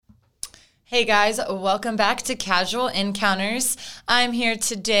Hey guys, welcome back to Casual Encounters. I'm here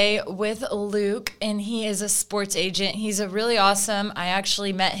today with Luke, and he is a sports agent. He's a really awesome. I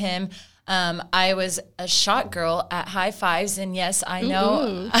actually met him. I was a shot girl at High Fives, and yes, I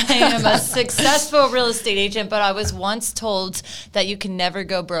know I am a successful real estate agent, but I was once told that you can never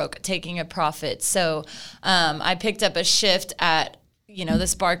go broke taking a profit. So I picked up a shift at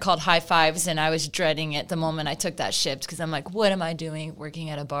this bar called High Fives, and I was dreading it the moment I took that shift because I'm like, what am I doing working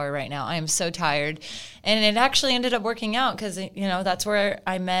at a bar right now? I am so tired. And it actually ended up working out because, that's where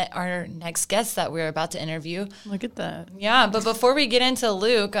I met our next guest that we're about to interview. Look at that. Yeah, but before we get into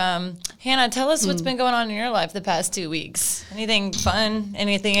Luke, Hannah, tell us what's been going on in your life the past 2 weeks. Anything fun?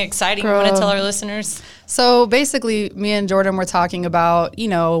 Anything exciting you want to tell our listeners? So basically, me and Jordan were talking about,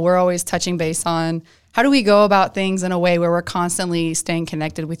 we're always touching base on how do we go about things in a way where we're constantly staying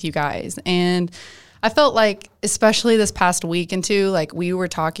connected with you guys? And I felt like, especially this past week and two, like we were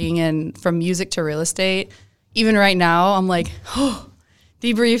talking and from music to real estate, even right now, I'm like,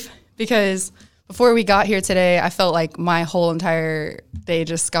 debrief, because before we got here today, I felt like my whole entire day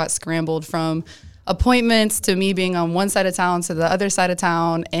just got scrambled from appointments to me being on one side of town to the other side of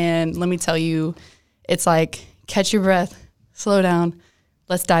town. And let me tell you, it's like, catch your breath, slow down.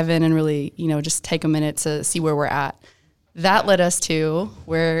 Let's dive in and really, just take a minute to see where we're at. That led us to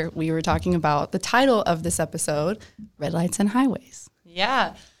where we were talking about the title of this episode, Red Lights and Highways.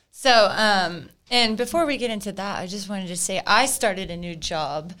 Yeah. So, and before we get into that, I just wanted to say I started a new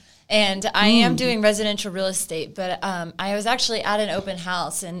job, and I am doing residential real estate, but I was actually at an open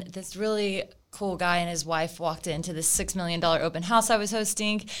house, and this really cool guy and his wife walked into this $6 million open house I was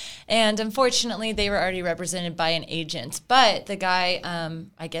hosting, and unfortunately they were already represented by an agent. But the guy,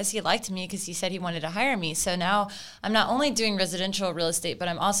 I guess he liked me because he said he wanted to hire me. So now I'm not only doing residential real estate, but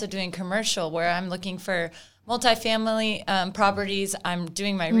I'm also doing commercial, where I'm looking for multifamily properties. I'm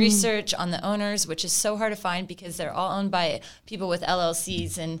doing my research on the owners, which is so hard to find because they're all owned by people with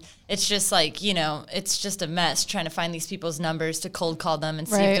LLCs, and it's just like, it's just a mess trying to find these people's numbers to cold call them and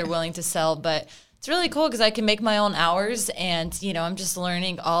see if they're willing to sell. But it's really cool because I can make my own hours, and I'm just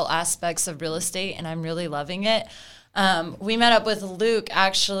learning all aspects of real estate, and I'm really loving it. We met up with Luke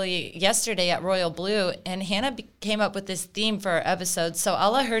actually yesterday at Royal Blue, and Hannah came up with this theme for our episode. So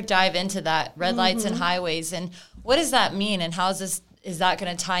I'll let her dive into that, red lights and highways, and what does that mean, and how is that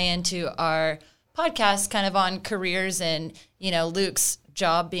going to tie into our podcast kind of on careers and, Luke's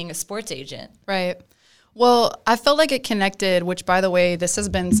job being a sports agent? Right. Well, I felt like it connected, which, by the way, this has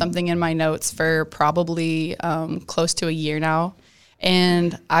been something in my notes for probably close to a year now.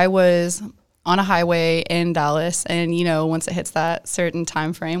 And I was on a highway in Dallas, and once it hits that certain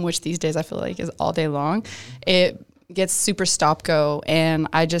time frame, which these days I feel like is all day long, it gets super stop go, and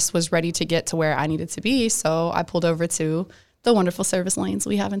I just was ready to get to where I needed to be. So I pulled over to the wonderful service lanes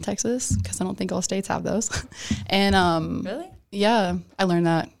we have in Texas, because I don't think all states have those. And Really? Yeah, I learned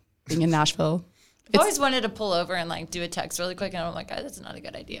that being in Nashville. I've always wanted to pull over and do a text really quick, and I'm like, that's not a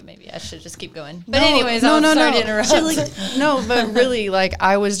good idea. Maybe I should just keep going. But sorry to interrupt. No, but really,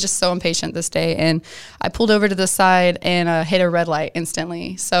 I was just so impatient this day, and I pulled over to the side and hit a red light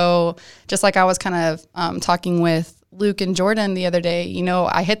instantly. So just like I was kind of talking with Luke and Jordan the other day,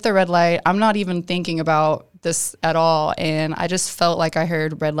 I hit the red light. I'm not even thinking about this at all, and I just felt like I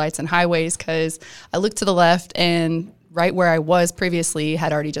heard red lights and highways because I looked to the left, and right where I was previously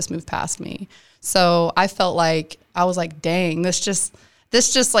had already just moved past me. So I felt like, I was like, dang, this just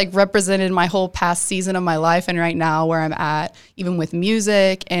represented my whole past season of my life, and right now where I'm at, even with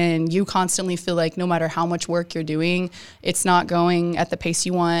music, and you constantly feel like no matter how much work you're doing, it's not going at the pace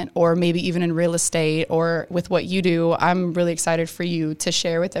you want, or maybe even in real estate or with what you do. I'm really excited for you to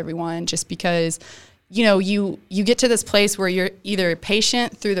share with everyone, just because you get to this place where you're either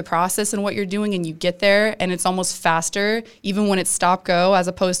patient through the process and what you're doing, and you get there and it's almost faster, even when it's stop go, as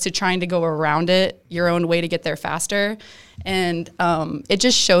opposed to trying to go around it your own way to get there faster. And it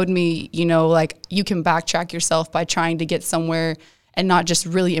just showed me, you can backtrack yourself by trying to get somewhere and not just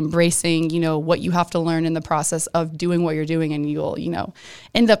really embracing, what you have to learn in the process of doing what you're doing, and you'll,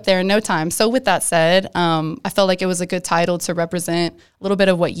 end up there in no time. So with that said, I felt like it was a good title to represent a little bit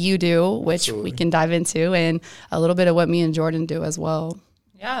of what you do, which we can dive into, and a little bit of what me and Jordan do as well.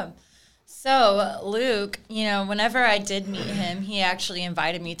 Yeah. So Luke, whenever I did meet him, he actually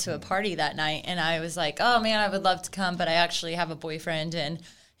invited me to a party that night, and I was like, oh man, I would love to come, but I actually have a boyfriend, and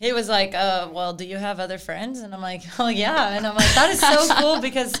he was like, well, do you have other friends? And I'm like, oh, yeah. And I'm like, that is so cool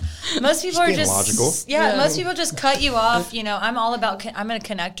because most people are just logical. Yeah, most people just cut you off. You know, I'm all about, I'm a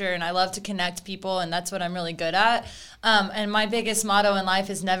connector and I love to connect people and that's what I'm really good at. And my biggest motto in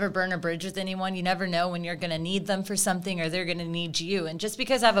life is never burn a bridge with anyone. You never know when you're going to need them for something or they're going to need you. And just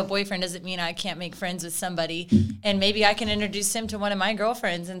because I have a boyfriend doesn't mean I can't make friends with somebody. And maybe I can introduce him to one of my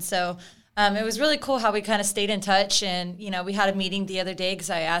girlfriends. And so it was really cool how we kind of stayed in touch. And, you know, we had a meeting the other day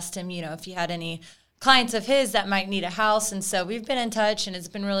because I asked him, you know, if he had any clients of his that might need a house. And so we've been in touch and it's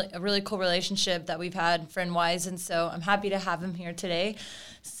been really a really cool relationship that we've had friend-wise. And so I'm happy to have him here today.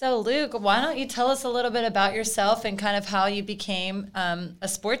 So Luke, why don't you tell us a little bit about yourself and kind of how you became a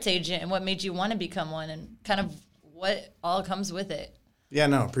sports agent and what made you want to become one and kind of what all comes with it? Yeah,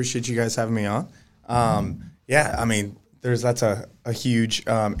 no, appreciate you guys having me on. Yeah, I mean, that's a huge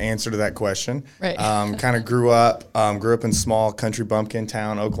answer to that question. Right. Kind of grew up in small country bumpkin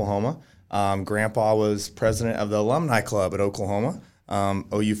town, Oklahoma. Grandpa was president of the alumni club at Oklahoma.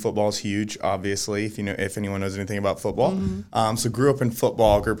 OU football is huge, obviously, if anyone knows anything about football. So grew up in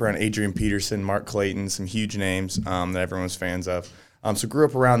football, grew up around Adrian Peterson, Mark Clayton, some huge names that everyone was fans of. So grew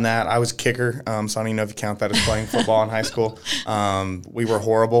up around that. I was kicker, so I don't even know if you count that as playing football in high school. We were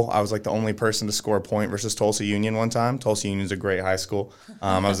horrible. I was like the only person to score a point versus Tulsa Union one time. Tulsa Union's a great high school.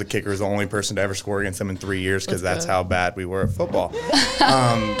 I was the kicker, the only person to ever score against them in 3 years because that's how bad we were at football.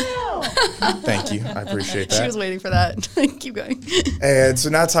 Thank you. I appreciate that. She was waiting for that. Keep going. And so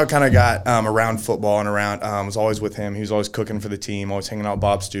that's how I kind of got around football and around. Was always with him. He was always cooking for the team, always hanging out with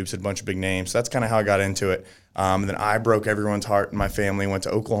Bob Stoops, had a bunch of big names. So that's kind of how I got into it. And then I broke everyone's heart in my family, went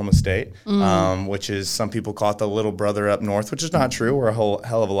to Oklahoma State, which is, some people call it the little brother up north, which is not true. We're a whole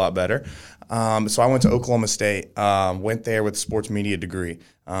hell of a lot better. So I went to Oklahoma State, went there with a sports media degree.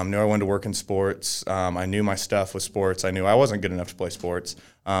 Knew I wanted to work in sports. I knew my stuff was sports. I knew I wasn't good enough to play sports,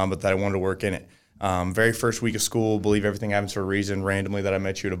 but that I wanted to work in it. Very first week of school, believe everything happens for a reason, randomly that I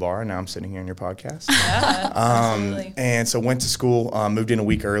met you at a bar, and now I'm sitting here on your podcast. Yeah, absolutely. And so went to school, moved in a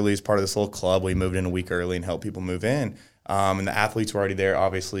week early as part of this little club. We moved in a week early and helped people move in. And the athletes were already there,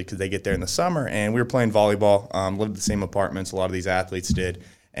 obviously, because they get there in the summer. And we were playing volleyball, lived in the same apartments a lot of these athletes did.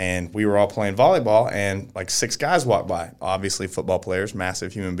 And we were all playing volleyball, and like 6 guys walked by, obviously football players,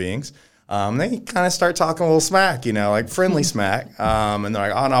 massive human beings. They kind of start talking a little smack, like friendly smack. And they're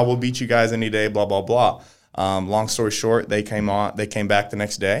like, oh, no, we'll beat you guys any day, blah, blah, blah. Long story short, they came back the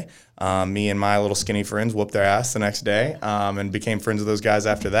next day. Me and my little skinny friends whooped their ass the next day and became friends with those guys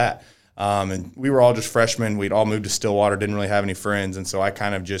after that. And we were all just freshmen. We'd all moved to Stillwater, didn't really have any friends. And so I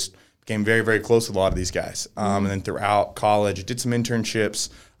kind of just became very, very close with a lot of these guys. And then throughout college, did some internships,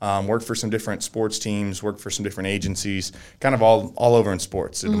 worked for some different sports teams, worked for some different agencies, kind of all over in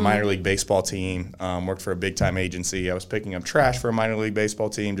sports. Did a minor league baseball team, worked for a big-time agency. I was picking up trash for a minor league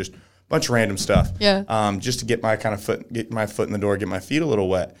baseball team, just a bunch of random stuff. Yeah. Just to get my foot in the door, get my feet a little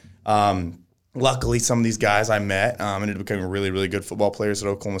wet. Luckily, some of these guys I met ended up becoming really, really good football players at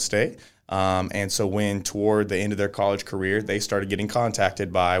Oklahoma State. And so when toward the end of their college career, they started getting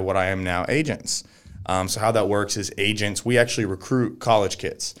contacted by what I am now, agents. So how that works is agents, we actually recruit college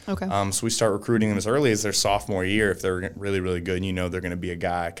kids. Okay. So we start recruiting them as early as their sophomore year if they're really, really good and they're going to be a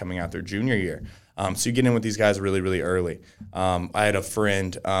guy coming out their junior year. So you get in with these guys really, really early. I had a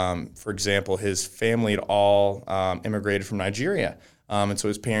friend, for example, his family had all immigrated from Nigeria. And so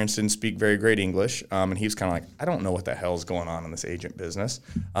his parents didn't speak very great English. And he was kind of like, I don't know what the hell is going on in this agent business.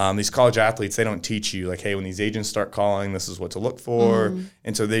 These college athletes, they don't teach you, like, hey, when these agents start calling, this is what to look for.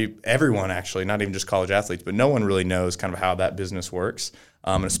 And so everyone actually, not even just college athletes, but no one really knows kind of how that business works,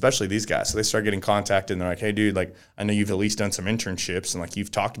 and especially these guys. So they start getting contacted, and they're like, hey, dude, like, I know you've at least done some internships, and, like,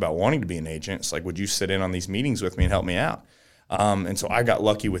 you've talked about wanting to be an agent. So, like, would you sit in on these meetings with me and help me out? And so I got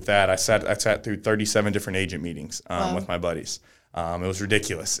lucky with that. I sat through 37 different agent meetings with my buddies. It was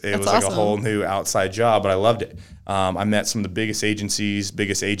ridiculous. It was like a whole new outside job, but I loved it. I met some of the biggest agencies,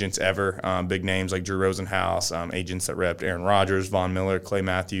 biggest agents ever, big names like Drew Rosenhaus, agents that repped Aaron Rodgers, Von Miller, Clay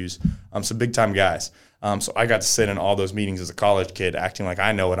Matthews, some big-time guys. So I got to sit in all those meetings as a college kid, acting like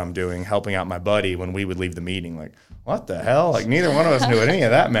I know what I'm doing, helping out my buddy when we would leave the meeting. Like, what the hell? Like, neither one of us knew what any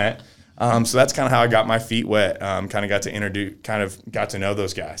of that meant. So that's kind of how I got my feet wet, kind of got to know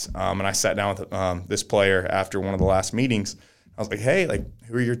those guys. And I sat down with this player after one of the last meetings. I was like, hey, like,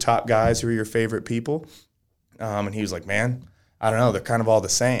 who are your top guys? Who are your favorite people? And he was like, man, I don't know. They're kind of all the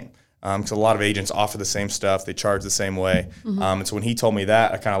same. Because a lot of agents offer the same stuff. They charge the same way. And so when he told me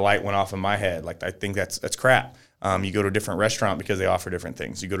that, a kind of light went off in my head. Like, I think that's crap. You go to a different restaurant because they offer different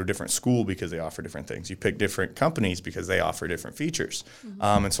things. You go to a different school because they offer different things. You pick different companies because they offer different features.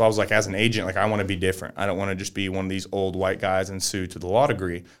 And so I was like, as an agent, like I want to be different. I don't want to just be one of these old white guys in suits with a law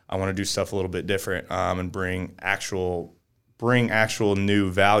degree. I want to do stuff a little bit different and bring actual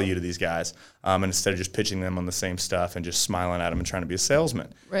new value to these guys, and instead of just pitching them on the same stuff and just smiling at them and trying to be a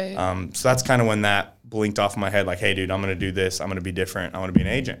salesman. Right. So that's kind of when that blinked off in my head, like, hey, dude, I'm going to do this. I'm going to be different. I want to be an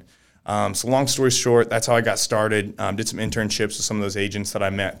agent. So long story short, that's how I got started. Did some internships with some of those agents that I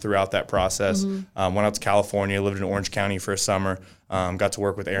met throughout that process. Went out to California, lived in Orange County for a summer. Got to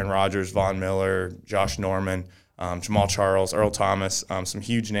work with Aaron Rodgers, Von Miller, Josh Norman, Jamal Charles, Earl Thomas, some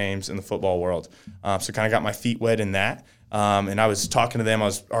huge names in the football world. So kind of got my feet wet in that. And I was talking to them. I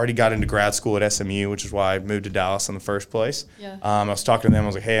was already got into grad school at SMU, which is why I moved to Dallas in the first place. Yeah. I was talking to them. I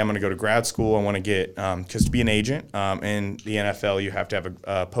was like, hey, I'm going to go to grad school. I want to get, because to be an agent in the NFL, you have to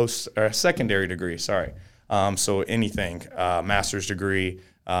have a secondary degree. Sorry. So anything, master's degree,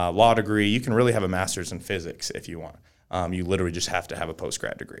 law degree. You can really have a master's in physics if you want. You literally just have to have a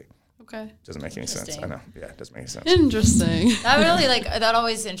post-grad degree. Okay. Doesn't make any sense. I know. Yeah, it doesn't make any sense. Interesting. That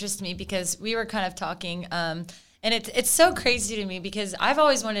always interests me because we were kind of talking, and it's so crazy to me because I've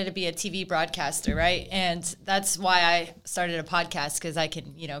always wanted to be a TV broadcaster, right? And that's why I started a podcast, because I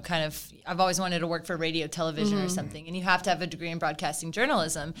can, I've always wanted to work for radio, television or something. And you have to have a degree in broadcasting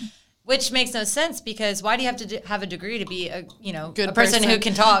journalism, which makes no sense, because why do you have to have a degree to be a person who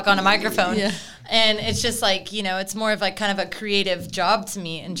can talk on a microphone? Yeah. And it's just like, it's more of like kind of a creative job to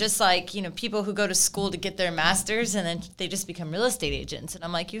me. And just like, people who go to school to get their masters and then they just become real estate agents. And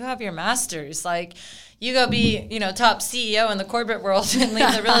I'm like, you have your masters, like you go be, top CEO in the corporate world and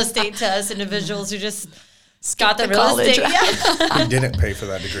leave the real estate to us individuals who just got the real college. estate. Yeah. You didn't pay for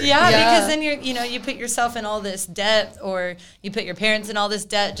that degree. Yeah, because then you put yourself in all this debt, or you put your parents in all this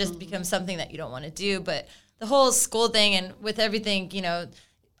debt, just becomes something that you don't want to do. But the whole school thing, and with everything,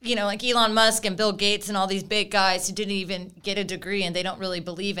 like Elon Musk and Bill Gates and all these big guys who didn't even get a degree and they don't really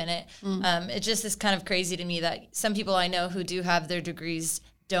believe in it. It just is kind of crazy to me that some people I know who do have their degrees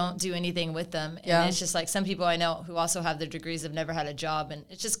don't do anything with them. And it's just like some people I know who also have their degrees have never had a job. And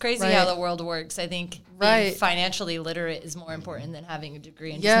it's just crazy how the world works. I think being financially literate is more important than having a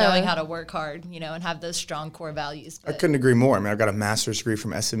degree and just knowing how to work hard, and have those strong core values. But I couldn't agree more. I mean, I've got a master's degree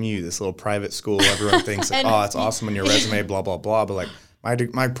from SMU, this little private school. Everyone thinks, like, oh, it's awesome on your resume, blah, blah, blah. But, like,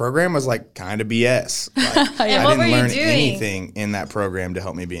 my program was like kind of BS. Like, I didn't learn anything in that program to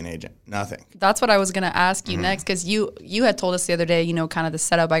help me be an agent. Nothing. That's what I was going to ask you next, because you had told us the other day, kind of the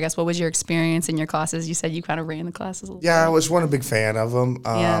setup, I guess. What was your experience in your classes? You said you kind of ran the classes a little bit. I wasn't a big fan of them.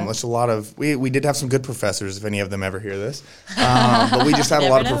 It's a lot of, we did have some good professors, if any of them ever hear this. But we just had a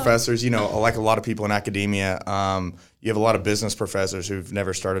lot of professors, like a lot of people in academia. You have a lot of business professors who've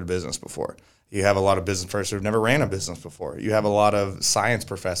never started a business before. You have a lot of business professors who've never ran a business before. You have a lot of science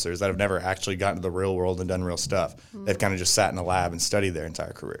professors that have never actually gotten to the real world and done real stuff. They've kind of just sat in a lab and studied their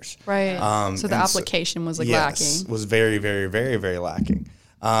entire careers. Right. So the application was lacking. Was very, very, very, very lacking.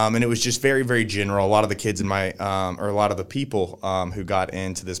 And it was just very, very general. A lot of the kids in my, or a lot of the people who got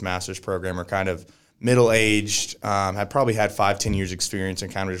into this master's program are kind of middle-aged, had probably had 5-10 years experience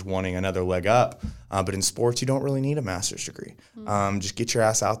and kind of just wanting another leg up. But in sports, you don't really need a master's degree. Just get your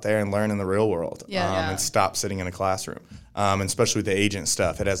ass out there and learn in the real world and stop sitting in a classroom. And especially with the agent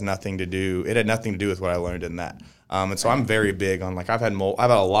stuff, it had nothing to do with what I learned in that. And so I'm very big on, like, I've had a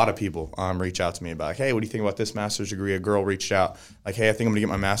lot of people reach out to me about, like, hey, what do you think about this master's degree? A girl reached out, like, hey, I think I'm going to get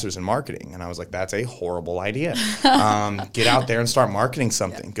my master's in marketing. And I was like, that's a horrible idea. Get out there and start marketing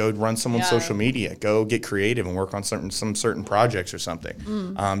something. Go run someone's social media. Go get creative and work on some certain projects or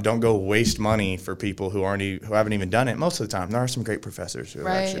something. Don't go waste money for people who haven't even done it. Most of the time, there are some great professors who have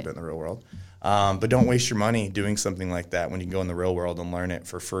actually been in the real world. But don't waste your money doing something like that when you can go in the real world and learn it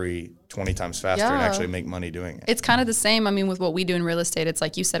for free 20 times faster and actually make money doing it. It's kind of the same. I mean, with what we do in real estate, it's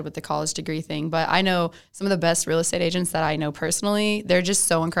like you said with the college degree thing. But I know some of the best real estate agents that I know personally, they're just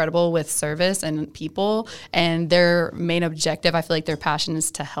so incredible with service and people. And their main objective, I feel like their passion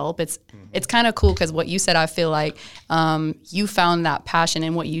is to help. It's kind of cool because what you said, I feel like you found that passion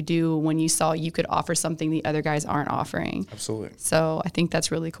in what you do when you saw you could offer something the other guys aren't offering. Absolutely. So I think that's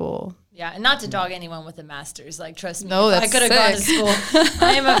really cool. Yeah, and not to dog anyone with a master's. Like, trust me, no, I could have gone to school.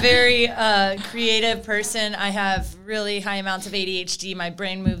 I am a very creative person. I have really high amounts of ADHD. My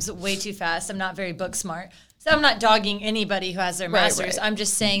brain moves way too fast. I'm not very book smart. So I'm not dogging anybody who has their Right, master's. right. I'm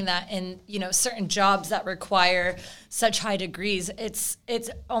just saying that in, certain jobs that require such high degrees, it's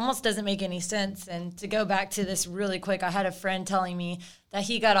almost doesn't make any sense. And to go back to this really quick, I had a friend telling me that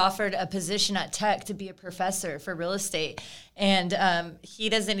he got offered a position at Tech to be a professor for real estate. And he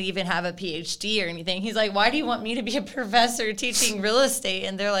doesn't even have a PhD or anything. He's like, why do you want me to be a professor teaching real estate?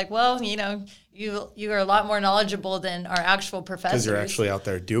 And they're like, well, you are a lot more knowledgeable than our actual professors. Because you're actually out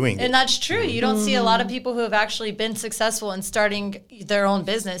there doing it. And that's true. You don't see a lot of people who have actually been successful in starting their own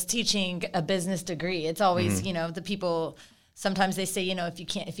business, teaching a business degree. It's always, the people, sometimes they say,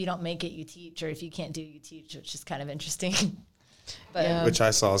 if you don't make it, you teach, or if you can't do, you teach, which is kind of interesting. But Which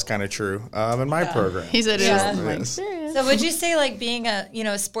I saw is kind of true in my program. He said Yeah. it is. So would you say like being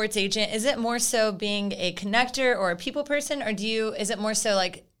a sports agent, is it more so being a connector or a people person, or is it more so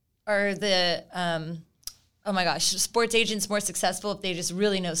like, are the, oh my gosh, sports agents more successful if they just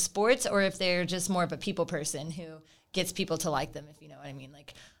really know sports, or if they're just more of a people person who gets people to like them, if you know what I mean?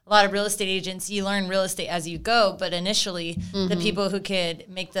 Like a lot of real estate agents, you learn real estate as you go, but initially the people who could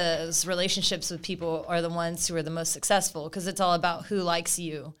make those relationships with people are the ones who are the most successful, because it's all about who likes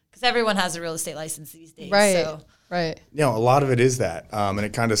you, because everyone has a real estate license these days. Right. So. Right. A lot of it is that, and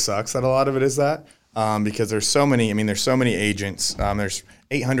it kind of sucks that a lot of it is that, because there's so many agents. There's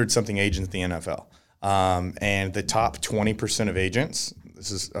 800 something agents in the NFL, and the top 20% of agents.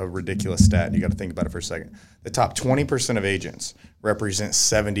 This is a ridiculous stat. You got to think about it for a second. The top 20% of agents represent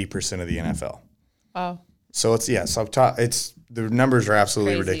 70% of the NFL. Wow. So it's the numbers are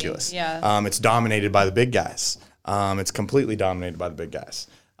absolutely Crazy. ridiculous. Yeah. It's dominated by the big guys. It's completely dominated by the big guys.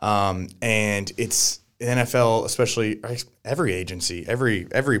 And it's the NFL, especially every agency, every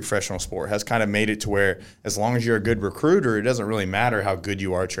professional sport has kind of made it to where as long as you're a good recruiter, it doesn't really matter how good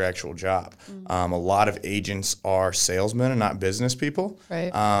you are at your actual job. A lot of agents are salesmen and not business people.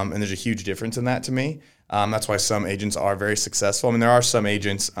 Right. And there's a huge difference in that to me. That's why some agents are very successful. I mean, there are some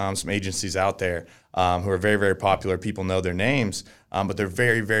agents, some agencies out there who are very, very popular. People know their names, but they're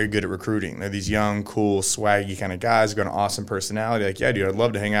very, very good at recruiting. They're these young, cool, swaggy kind of guys who got an awesome personality. Like, yeah, dude, I'd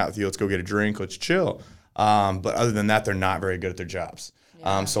love to hang out with you. Let's go get a drink. Let's chill. But other than that, they're not very good at their jobs.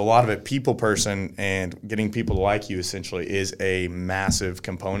 So a lot of it, people person and getting people to like you essentially is a massive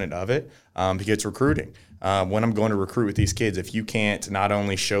component of it, because it's recruiting. When I'm going to recruit with these kids, if you can't not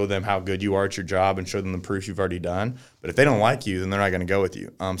only show them how good you are at your job and show them the proof you've already done, but if they don't like you, then they're not going to go with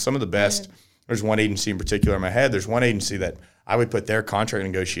you. Some of the best, there's one agency in particular in my head, there's one agency that I would put their contract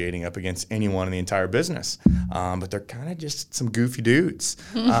negotiating up against anyone in the entire business. But they're kind of just some goofy dudes.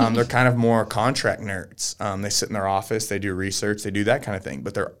 They're kind of more contract nerds. They sit in their office, they do research, they do that kind of thing,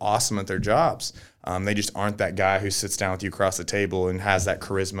 but they're awesome at their jobs. They just aren't that guy who sits down with you across the table and has that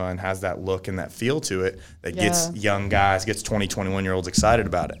charisma and has that look and that feel to it that gets young guys, gets 20, 21-year-olds excited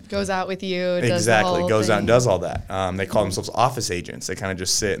about it. Goes out with you. Exactly. Goes out and does all that. They call themselves office agents. They kind of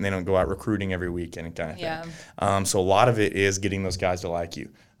just sit and they don't go out recruiting every weekend and kind of thing. So a lot of it is getting those guys to like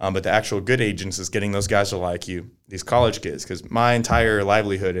you. But the actual good agents is getting those guys to like you, these college kids, because my entire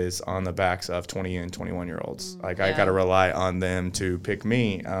livelihood is on the backs of 20 and 21-year-olds. I got to rely on them to pick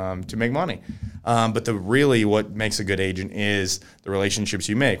me to make money. But what makes a good agent is the relationships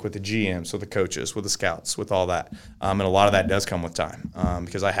you make with the GMs, with the coaches, with the scouts, with all that. And a lot of that does come with time,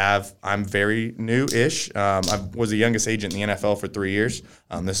 because I'm very new-ish. I was the youngest agent in the NFL for 3 years.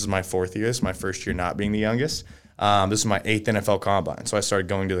 This is my 4th year. This is my first year not being the youngest. This is my 8th NFL Combine. So I started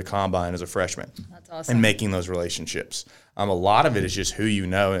going to the Combine as a freshman. That's awesome. And making those relationships. A lot of it is just who you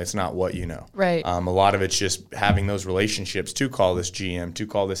know, and it's not what you know. Right. A lot of it's just having those relationships to call this GM, to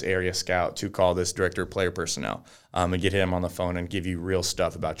call this area scout, to call this director of player personnel, and get him on the phone and give you real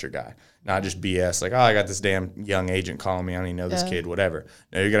stuff about your guy. Not just BS, like, oh, I got this damn young agent calling me, I don't even know this kid, whatever.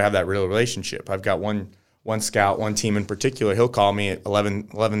 No, you got to have that real relationship. I've got one scout, one team in particular, he'll call me at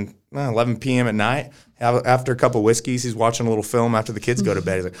 11 p.m. at night. After a couple of whiskeys, he's watching a little film after the kids go to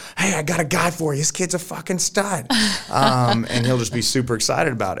bed. He's like, hey, I got a guy for you. This kid's a fucking stud. And he'll just be super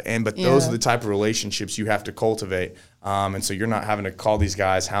excited about it. But those are the type of relationships you have to cultivate. And so you're not having to call these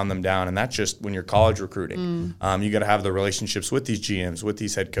guys, hound them down. And that's just when you're college recruiting. You got to have the relationships with these GMs, with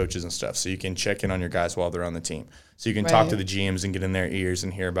these head coaches and stuff, so you can check in on your guys while they're on the team. So you can talk to the GMs and get in their ears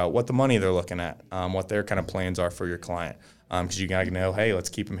and hear about what the money they're looking at, what their kind of plans are for your client. Because you got to know, hey, let's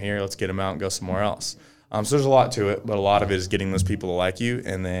keep them here, let's get them out and go somewhere else. So there's a lot to it, but a lot of it is getting those people to like you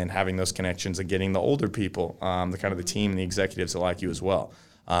and then having those connections and getting the older people, the kind of the team and the executives to like you as well.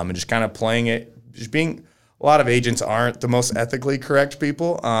 And just kind of playing it, just being – a lot of agents aren't the most ethically correct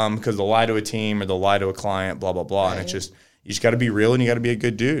people because they'll lie to a team or they'll lie to a client, blah, blah, blah. And it's just you just got to be real and you got to be a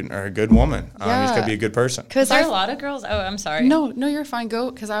good dude or a good woman. You just got to be a good person. Because there are a lot of girls. Oh, I'm sorry. No, you're fine.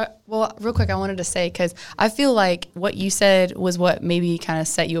 Go. Real quick, I wanted to say, because I feel like what you said was what maybe kind of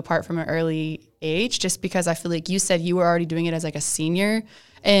set you apart from an early age, just because I feel like you said you were already doing it as like a senior.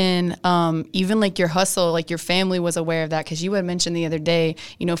 And even like your hustle, like your family was aware of that, because you had mentioned the other day,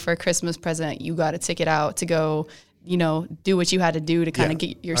 for a Christmas present, you got a ticket out to go, do what you had to do to kind of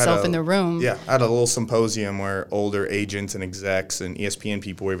get yourself in the room. Yeah, I had a little symposium where older agents and execs and ESPN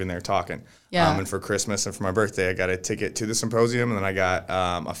people were even there talking. Yeah. And for Christmas and for my birthday, I got a ticket to the symposium, and then I got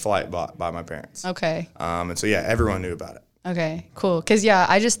a flight bought by my parents. Okay. And so, everyone knew about it. Okay, cool. Because,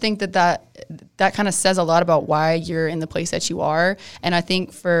 I just think that kind of says a lot about why you're in the place that you are. And I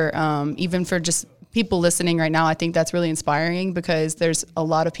think for even for just people listening right now, I think that's really inspiring, because there's a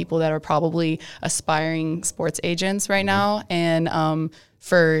lot of people that are probably aspiring sports agents right now. And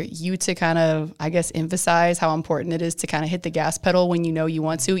for you to kind of, I guess, emphasize how important it is to kind of hit the gas pedal when you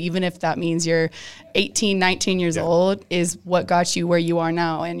want to, even if that means you're 18, 19 years old, is what got you where you are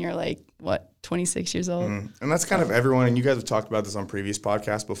now. And you're like, 26 years old. And that's kind of everyone, and you guys have talked about this on previous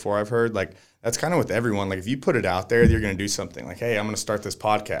podcasts before, I've heard, like, that's kind of with everyone. Like, if you put it out there, you're going to do something. Like, hey, I'm going to start this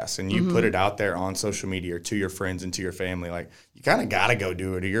podcast, and you put it out there on social media or to your friends and to your family, like, you kind of got to go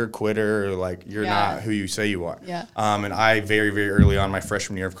do it, or you're a quitter, or like you're not who you say you are. Yeah. And I very, very early on, my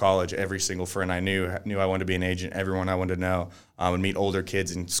freshman year of college, every single friend I knew I wanted to be an agent. Everyone I wanted to know. Would meet older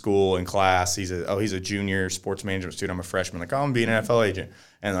kids in school and class. He's a junior sports management student. I'm a freshman. Like, I'm gonna be an NFL agent.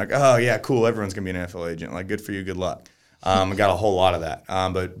 And like, oh yeah, cool. Everyone's gonna be an NFL agent. Like, good for you. Good luck. I got a whole lot of that.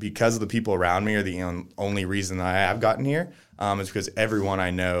 But because of the people around me are the only reason that I have gotten here, is because everyone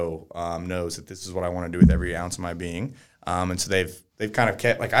I know knows that this is what I want to do with every ounce of my being. And so they've kind of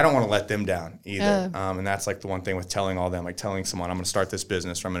kept, like, I don't want to let them down either. And that's like the one thing with telling all them, like telling someone I'm going to start this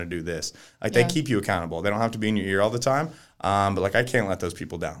business or I'm going to do this. Like, they keep you accountable. They don't have to be in your ear all the time. But like, I can't let those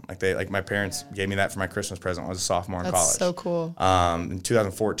people down. Like my parents gave me that for my Christmas present when I was a sophomore in college. That's so cool. In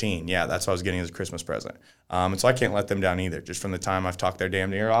 2014, that's what I was getting as a Christmas present. And so I can't let them down either. Just from the time I've talked their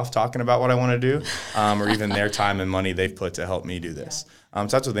damn ear off talking about what I want to do, or even their time and money they've put to help me do this. So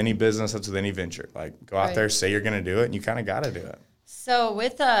that's with any business, that's with any venture. Like, go out there, say you're going to do it, and you kind of got to do it. So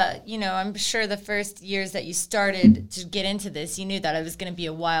with, I'm sure the first years that you started to get into this, you knew that it was going to be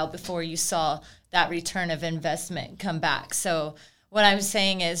a while before you saw that return of investment come back. So what I'm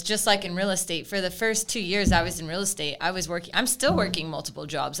saying is, just like in real estate, for the first 2 years I was in real estate, I'm still working multiple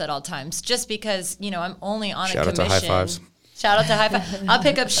jobs at all times, just because, I'm only on a commission. Shout out to High Fives. Shout out to High Five. I'll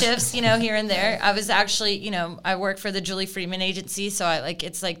pick up shifts, here and there. I was actually, I work for the Julie Freeman agency, so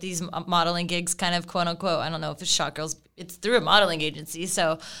it's like these modeling gigs, kind of, quote unquote. I don't know if it's Shot Girls. It's through a modeling agency.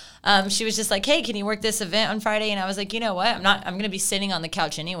 So she was just like, hey, can you work this event on Friday? And I was like, you know what? I'm going to be sitting on the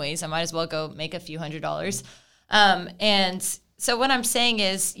couch anyways. I might as well go make a few $100s. And so what I'm saying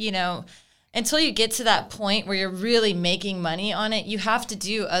is, until you get to that point where you're really making money on it, you have to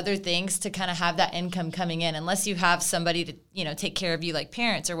do other things to kind of have that income coming in, unless you have somebody to, take care of you, like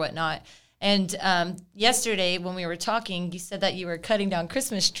parents or whatnot. And yesterday when we were talking, you said that you were cutting down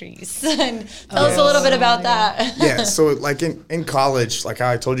Christmas trees. And tell us a little bit about that. Yeah, so like in college, like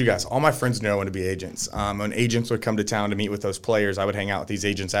I told you guys, all my friends knew I wanted to be agents. When agents would come to town to meet with those players, I would hang out with these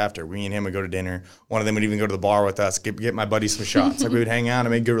agents after. We and him would go to dinner. One of them would even go to the bar with us, get my buddies some shots. Like, we would hang out and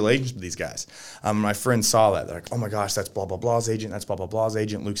make good relations with these guys. My friends saw that. They're like, oh my gosh, that's blah, blah, blah's agent. That's blah, blah, blah's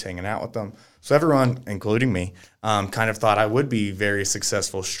agent. Luke's hanging out with them. So everyone, including me, kind of thought I would be very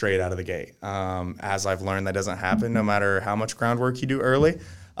successful straight out of the gate. As I've learned, that doesn't happen no matter how much groundwork you do early.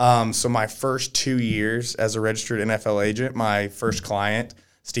 So my first 2 years as a registered NFL agent, my first client,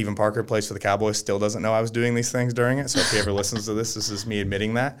 Stephen Parker, plays for the Cowboys, still doesn't know I was doing these things during it. So if he ever listens to this is me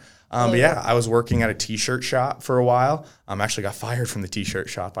admitting that. But yeah, I was working at a T-shirt shop for a while. Actually got fired from the T-shirt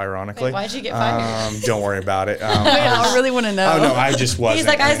shop, ironically. Wait, why'd you get fired? Don't worry about it. I really want to know. Oh, no, I just wasn't. He's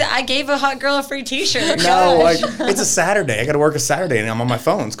like, I gave a hot girl a free T-shirt. No, like, it's a Saturday. I got to work a Saturday, and I'm on my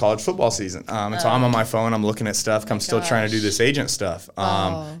phone. It's college football season. And so I'm on my phone. I'm looking at stuff. I'm still trying to do this agent stuff.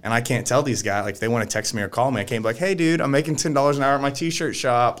 And I can't tell these guys, like, if they want to text me or call me, I can't be like, hey, dude, I'm making $10 an hour at my T-shirt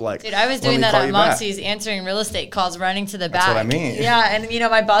shop. Like, dude, I was doing that at Moxie's, answering real estate calls, running to the back. That's what I mean. Yeah,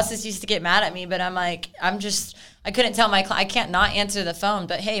 and, my bosses used to get mad at me, but I'm like, I couldn't tell my client, I can't not answer the phone,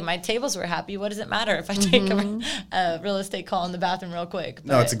 but hey, my tables were happy. What does it matter if I take a real estate call in the bathroom real quick? But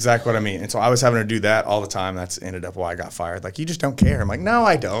no, it's exactly what I mean. And so I was having to do that all the time. That's ended up why I got fired. Like, you just don't care. I'm like, no,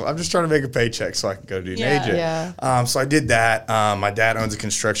 I don't. I'm just trying to make a paycheck so I can go do an agent. Yeah. So I did that. My dad owns a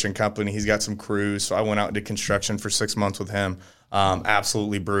construction company. He's got some crews. So I went out and did construction for 6 months with him.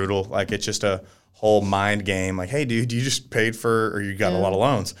 Absolutely brutal. Like, it's just a whole mind game. Like, hey, dude, you just paid for, or you got a lot of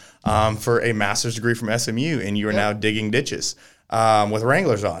loans for a master's degree from SMU, and you are now digging ditches. With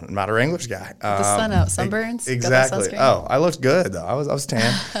Wranglers on. I'm not a Wranglers guy. The sun out, sunburns. Exactly. Oh, I looked good though. I was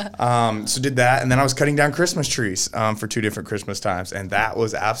tan. So did that, and then I was cutting down Christmas trees for 2 different Christmas times, and that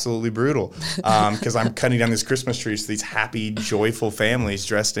was absolutely brutal because I'm cutting down these Christmas trees to these happy, joyful families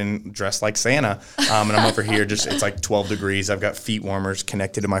dressed like Santa, and I'm over here it's like 12 degrees. I've got feet warmers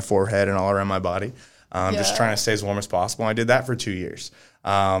connected to my forehead and all around my body. Just trying to stay as warm as possible. I did that for 2 years.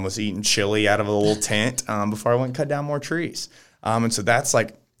 Was eating chili out of a little tent before I went and cut down more trees. And so that's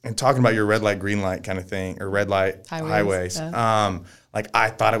like, and talking about your red light, green light kind of thing, or red light highways. Like I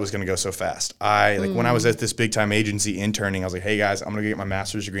thought it was going to go so fast. When I was at this big time agency interning, I was like, hey guys, I'm going to get my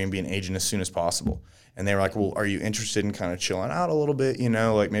master's degree and be an agent as soon as possible. And they were like, well, are you interested in kind of chilling out a little bit,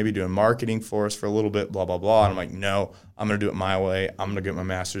 like maybe doing marketing for us for a little bit, blah, blah, blah. And I'm like, no, I'm going to do it my way. I'm going to get my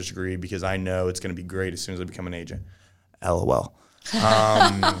master's degree because I know it's going to be great as soon as I become an agent. LOL.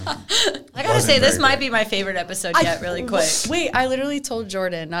 I gotta say, this might be my favorite episode yet, really quick. Wait, I literally told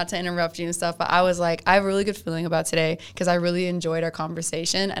Jordan, not to interrupt you and stuff, but I was like, I have a really good feeling about today because I really enjoyed our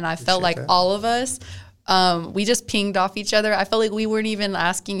conversation, and I felt like all of us, we just pinged off each other. I felt like we weren't even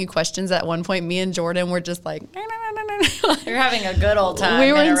asking you questions at one point. Me and Jordan were just like, You're having a good old time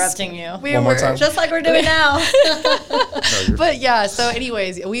interrupting you. One more time. Just like we're doing now. But yeah, so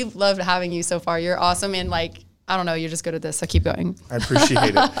anyways, we've loved having you so far. You're awesome, and like, I don't know, you're just good at this, so keep going. I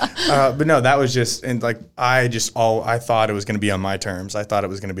appreciate it. But no, that was just, and like, I thought it was going to be on my terms. I thought it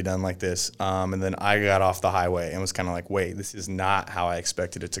was going to be done like this. And then I got off the highway and was kind of like, wait, this is not how I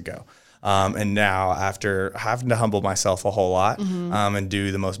expected it to go. And now after having to humble myself a whole lot and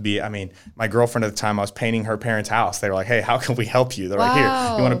do the most my girlfriend at the time, I was painting her parents' house. They were like, hey, how can we help you? They're like,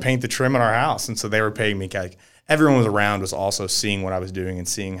 here, you want to paint the trim in our house? And so they were paying me like, everyone was around was also seeing what I was doing and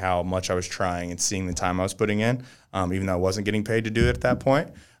seeing how much I was trying and seeing the time I was putting in, even though I wasn't getting paid to do it at that point.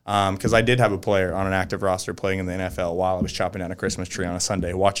 Because I did have a player on an active roster playing in the NFL while I was chopping down a Christmas tree on a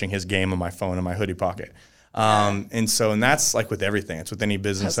Sunday, watching his game on my phone in my hoodie pocket. And that's like with everything. It's with any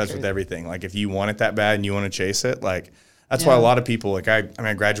business. That's with everything. Like if you want it that bad and you want to chase it, like that's why a lot of people, like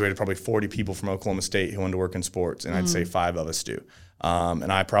I graduated probably 40 people from Oklahoma State who wanted to work in sports, and I'd say 5 of us do.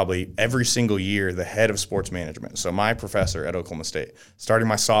 And I probably every single year, the head of sports management, so my professor at Oklahoma State, starting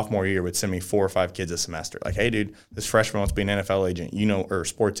my sophomore year, would send me 4 or 5 kids a semester. Like, hey, dude, this freshman wants to be an NFL agent, or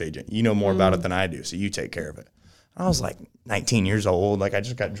sports agent. You know more about it than I do, so you take care of it. I was like 19 years old. Like I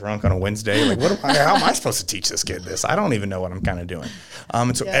just got drunk on a Wednesday. Like how am I supposed to teach this kid this? I don't even know what I'm kind of doing.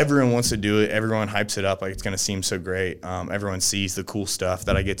 And so everyone wants to do it. Everyone hypes it up like it's going to seem so great. Everyone sees the cool stuff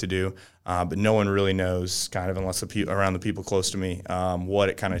that I get to do. But no one really knows kind of unless around the people close to me what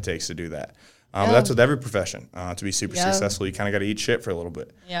it kind of takes to do that. But that's with every profession. To be super successful, you kind of got to eat shit for a little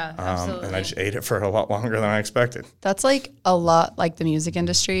bit. Yeah, absolutely. And I just ate it for a lot longer than I expected. That's like a lot like the music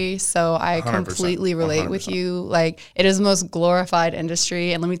industry. So I completely relate 100%. With you. Like it is the most glorified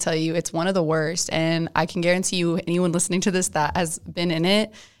industry. And let me tell you, it's one of the worst. And I can guarantee you, anyone listening to this that has been in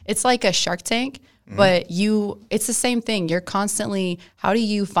it, it's like a Shark Tank. But it's the same thing. You're constantly, how do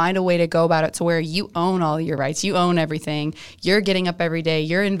you find a way to go about it to where you own all your rights? You own everything. You're getting up every day.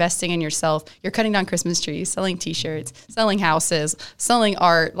 You're investing in yourself. You're cutting down Christmas trees, selling T-shirts, selling houses, selling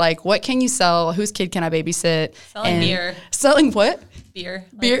art. Like, what can you sell? Whose kid can I babysit? Selling beer. Selling what? Beer.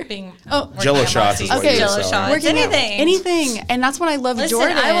 Jello shots is what Jello shots. Anything. And that's what I love. Listen,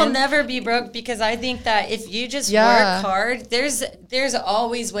 Jordan. I will never be broke because I think that if you just work hard, there's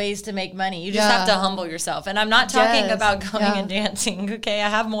always ways to make money. You just have to humble yourself. And I'm not talking about going and dancing. Okay, I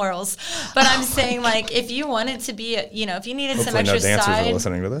have morals, but I'm saying like if you wanted to be, if you needed some extra no dancers side. Are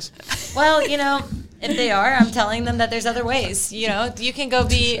listening to this. Well, if they are, I'm telling them that there's other ways. You can go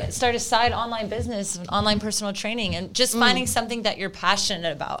start a side online business, online personal training, and just finding something that you're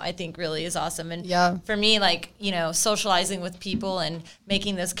passionate about, I think really is awesome. And for me, like, socializing with people and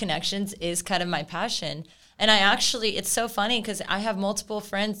making those connections is kind of my passion. And it's so funny because I have multiple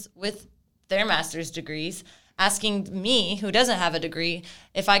friends with their master's degrees asking me, who doesn't have a degree,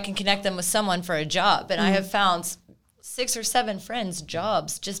 if I can connect them with someone for a job. And I have found 6 or 7 friends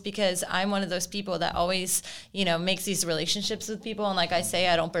jobs just because I'm one of those people that always, makes these relationships with people. And like I say,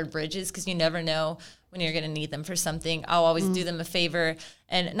 I don't burn bridges because you never know when you're going to need them for something. I'll always do them a favor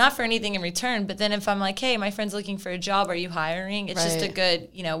and not for anything in return. But then if I'm like, hey, my friend's looking for a job, are you hiring? It's just a good,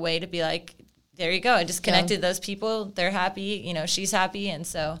 way to be like, there you go. I just connected those people. They're happy. You know, she's happy. And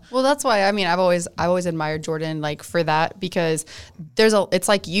so. Well, that's why, I mean, I've always admired Jordan, like, for that, because it's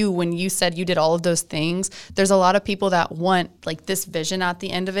like you, when you said you did all of those things, there's a lot of people that want like this vision at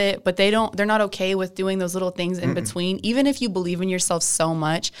the end of it, but they're not okay with doing those little things in between. Even if you believe in yourself so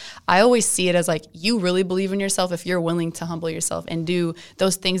much, I always see it as like, you really believe in yourself if you're willing to humble yourself and do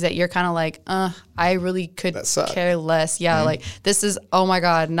those things that you're kind of like, I really could care less. Yeah. Like, this is, oh my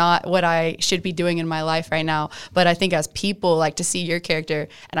God, not what I should be doing in my life right now. But I think as people, like, to see your character,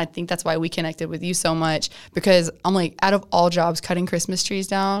 and I think that's why we connected with you so much, because I'm like, out of all jobs, cutting Christmas trees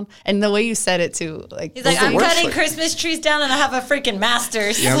down, and the way you said it too, like, he's like, I'm cutting Christmas trees down and I have a freaking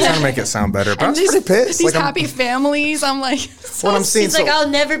master's. Yeah, I'm trying to make it sound better, but I'm pretty pissed. These like, happy families, I'm like, what I'm seeing. He's like, I'll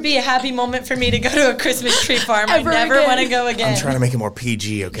never be a happy moment for me to go to a Christmas tree farm. I never want to go again. I'm trying to make it more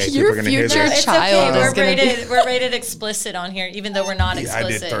PG, okay? Your future child is we're rated explicit on here, even though we're not explicit.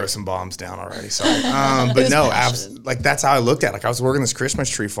 I did throw some bombs down already, sorry. But no, like, that's how I looked at it. Like, I was working this Christmas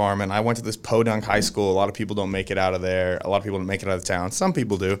tree farm, and I went to this Podunk High School. A lot of people don't make it out of there. A lot of people don't make it out of town. Some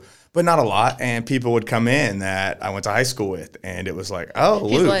people do, but not a lot. And people would come in that I went to high school with, and it was like, oh,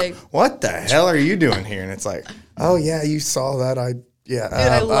 Luke, like, what the hell are you doing here? And it's like, oh, yeah, you saw that. I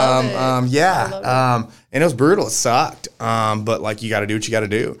love it. And it was brutal. It sucked. But like, you got to do what you got to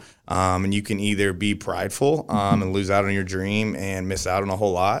do. And you can either be prideful and lose out on your dream and miss out on a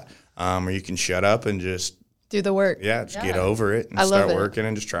whole lot, or you can shut up and just do the work. Yeah, just get over it and start working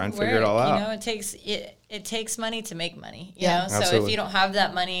and just try and figure it all out. You know, it takes money to make money. You know, so if you don't have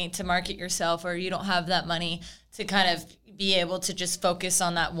that money to market yourself, or you don't have that money to kind of be able to just focus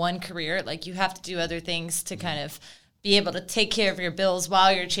on that one career, like, you have to do other things to kind of be able to take care of your bills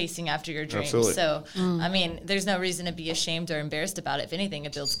while you're chasing after your dreams. Absolutely. So, I mean, there's no reason to be ashamed or embarrassed about it. If anything,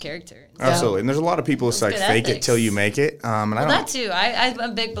 it builds character. Absolutely. And there's a lot of people who say, fake it till you make it. And I don't, that too. I'm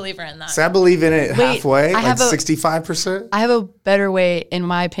a big believer in that. So I believe in it halfway, like 65%. I have a better way, in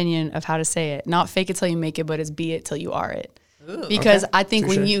my opinion, of how to say it. Not fake it till you make it, but it's be it till you are it. Ooh, because I think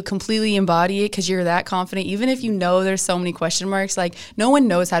when you completely embody it, because you're that confident, even if you know there's so many question marks, like, no one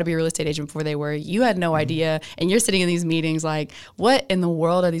knows how to be a real estate agent before they were. You had no idea, and you're sitting in these meetings like, what in the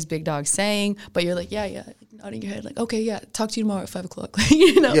world are these big dogs saying? But you're like, yeah, nodding your head like, okay, yeah, talk to you tomorrow at 5 o'clock.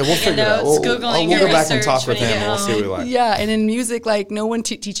 You know? Yeah, we'll figure it out. We'll go back and talk with him, and we'll see what we like. Yeah, and in music, like, no one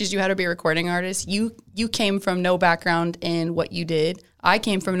teaches you how to be a recording artist. You came from no background in what you did. I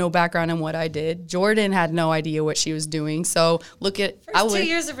came from no background in what I did. Jordan had no idea what she was doing. So look at... First 2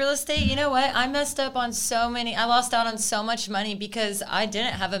 years of real estate, you know what? I messed up on I lost out on so much money because I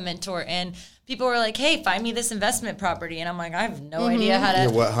didn't have a mentor. And people were like, hey, find me this investment property. And I'm like, I have no idea how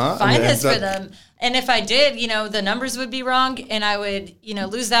to find this for them. And if I did, you know, the numbers would be wrong, and I would, you know,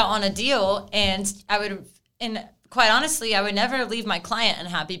 lose out on a deal. And quite honestly, I would never leave my client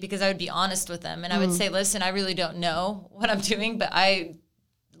unhappy, because I would be honest with them. And I would say, listen, I really don't know what I'm doing, but I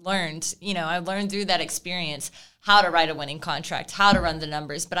learned through that experience how to write a winning contract, how to run the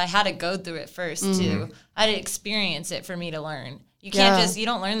numbers. But I had to go through it first too. I had to experience it for me to learn. You can't you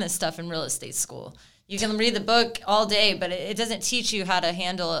don't learn this stuff in real estate school. You can read the book all day, but it doesn't teach you how to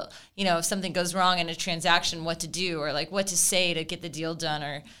handle, you know, if something goes wrong in a transaction, what to do, or like what to say to get the deal done,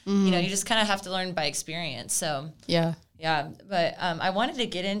 or, you know, you just kind of have to learn by experience. So, yeah. But I wanted to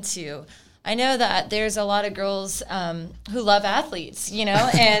get into, I know that there's a lot of girls who love athletes, you know,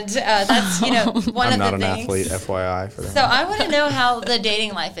 and that's, you know, one of the things. I'm not an athlete, FYI. For them. So I want to know how the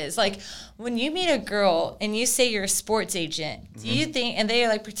dating life is. Like, when you meet a girl and you say you're a sports agent, do you think, and they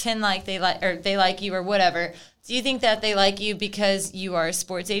like pretend like they like you or whatever, do you think that they like you because you are a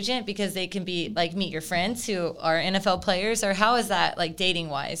sports agent, because they can be like meet your friends who are NFL players, or how is that like dating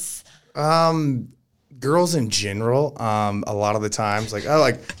wise? Girls in general, a lot of the times, like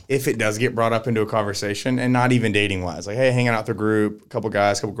if it does get brought up into a conversation, and not even dating wise, like, hey, hanging out with the group, a couple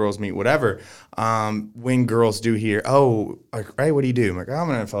guys, a couple girls meet, whatever. When girls do hear, like, hey, what do you do? I'm like, I'm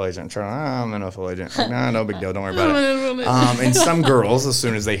an NFL agent. I'm an NFL agent. Like, nah, no big deal. Don't worry about it. And some girls, as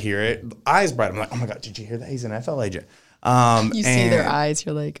soon as they hear it, eyes bright. I'm like, oh my God, did you hear that? He's an NFL agent. You see their eyes,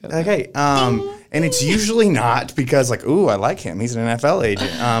 you're like, okay. And it's usually not because like, ooh, I like him, he's an NFL agent.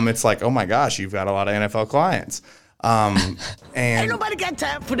 It's like, oh my gosh, you've got a lot of NFL clients. And ain't nobody got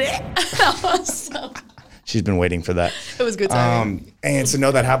time for that. She's been waiting for that. It was good timing. And so,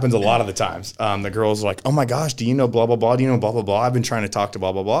 no, that happens a lot of the times. The girls are like, oh my gosh, do you know blah, blah, blah? Do you know blah, blah, blah? I've been trying to talk to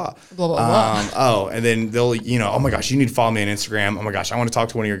blah, blah, blah. Blah, blah, blah. And then they'll, you know, oh my gosh, you need to follow me on Instagram. Oh my gosh, I want to talk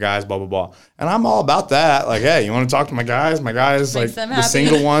to one of your guys, blah, blah, blah. And I'm all about that. Like, hey, you want to talk to my guys? My guys, like the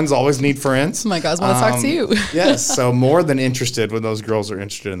single ones always need friends. My guys want to talk to you. Yes. So more than interested when those girls are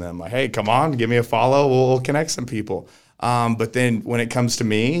interested in them. Like, hey, come on, give me a follow. We'll connect some people. But then when it comes to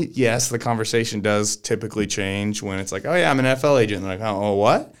me, yes, the conversation does typically change when it's like, oh, yeah, I'm an NFL agent. And they're like, oh,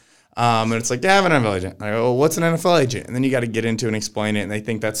 what? And it's like, yeah, I'm an NFL agent. And I go, well, what's an NFL agent? And then you got to get into and explain it. And they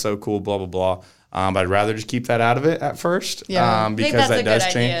think that's so cool, blah, blah, blah. But I'd rather just keep that out of it at first, because that does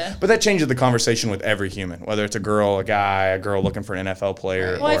change. Idea. But that changes the conversation with every human, whether it's a girl, a guy, a girl looking for an NFL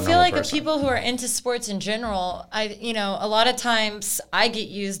player. Well, or I a feel like person. people who are into sports in general, a lot of times I get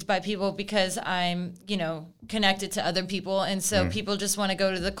used by people because I'm, connected to other people, and so people just want to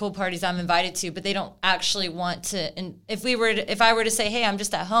go to the cool parties I'm invited to, but they don't actually want to. And if I were to say, hey, I'm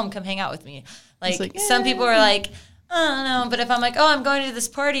just at home, come hang out with me. Some people are like, I don't know, but if I'm like, oh, I'm going to this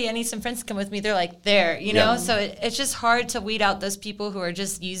party, I need some friends to come with me, they're like, there, you know? So it's just hard to weed out those people who are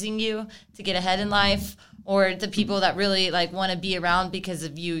just using you to get ahead in life, or the people that really want to be around because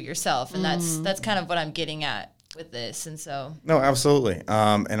of you yourself. And that's kind of what I'm getting at with this. And so. No, absolutely.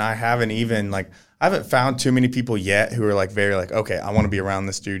 And I haven't even I haven't found too many people yet who are very okay, I want to be around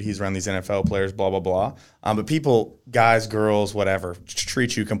this dude. He's around these NFL players, blah, blah, blah. But people, guys, girls, whatever,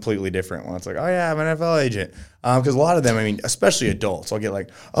 treat you completely different when it's like, oh, yeah, I'm an NFL agent. Because a lot of them, especially adults, I'll get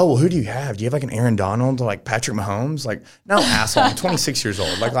oh, well, who do you have? Do you have an Aaron Donald or Patrick Mahomes? No, asshole, I'm 26 years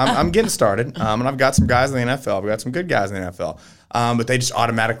old. I'm getting started, and I've got some guys in the NFL. I've got some good guys in the NFL. But they just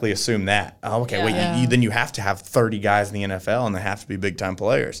automatically assume that. Oh, okay, then you have to have 30 guys in the NFL, and they have to be big-time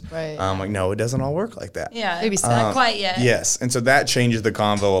players. Right. No, it doesn't all work like that. Yeah, maybe not quite yet. Yes, and so that changes the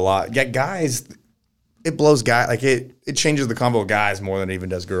convo a lot. Yeah, guys, it blows guys, it changes the convo of guys more than it even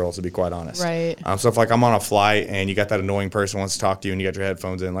does girls, to be quite honest. Right. So if I'm on a flight and you got that annoying person who wants to talk to you and you got your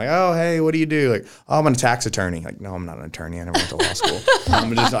headphones in, oh, hey, what do you do? Oh, I'm a tax attorney. No, I'm not an attorney. I never went to law school.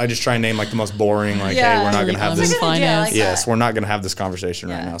 I just try and name the most boring, hey, we're not going to have this. Yes, we're not going to have this conversation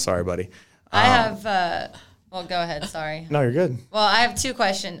right now. Sorry, buddy. I have, well, go ahead. Sorry. No, you're good. Well, I have two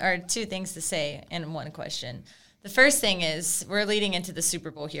things to say in one question. The first thing is, we're leading into the Super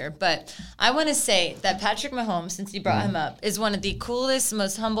Bowl here, but I want to say that Patrick Mahomes, since you brought him up, is one of the coolest,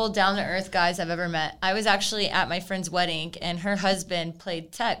 most humble, down-to-earth guys I've ever met. I was actually at my friend's wedding, and her husband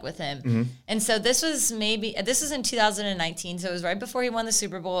played tech with him. Mm-hmm. And so this was in 2019, so it was right before he won the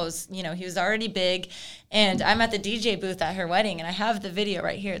Super Bowl. It was, he was already big, and I'm at the DJ booth at her wedding, and I have the video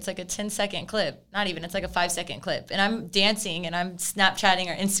right here. It's a 10-second clip. Not even, it's a 5-second clip. And I'm dancing, and I'm Snapchatting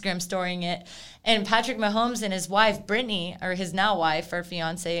or Instagram storying it. And Patrick Mahomes and his wife, Brittany, or his now wife or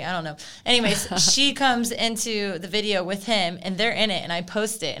fiance, I don't know. Anyways, she comes into the video with him, and they're in it, and I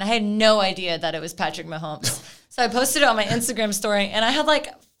post it. And I had no idea that it was Patrick Mahomes. So I posted it on my Instagram story, and I had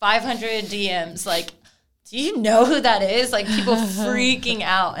 500 DMs, do you know who that is? People freaking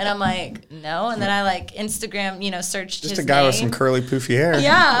out. And I'm no. And then I Instagram, searched just his a guy name. with some curly poofy hair.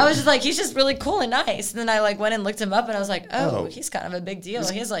 Yeah, I was just he's just really cool and nice. And then I went and looked him up, and I was oh, he's kind of a big deal.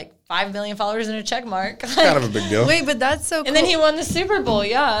 He has 5 million followers and a check mark. Kind of a big deal. Wait, but that's so cool. And then he won the Super Bowl,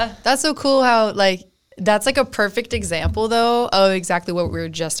 yeah. That's so cool how that's a perfect example though of exactly what we were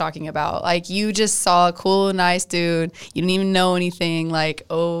just talking about. You just saw a cool, nice dude. You didn't even know anything.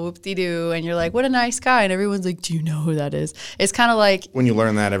 Oh, whoop-de-doo. And you're what a nice guy. And everyone's do you know who that is? It's kind of when you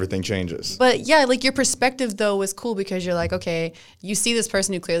learn that, everything changes. But yeah, your perspective though was cool because you're okay, you see this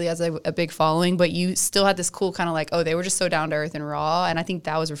person who clearly has a big following, but you still had this cool kind of oh, they were just so down to earth and raw. And I think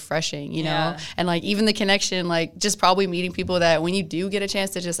that was refreshing, you know? And even the connection, just probably meeting people that when you do get a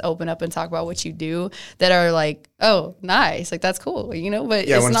chance to just open up and talk about what you do, that are oh, nice, that's cool, but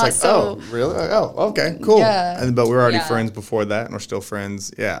yeah, it's when not it's so. Oh, really? Oh, okay, cool. Yeah. But we're already friends before that, and we're still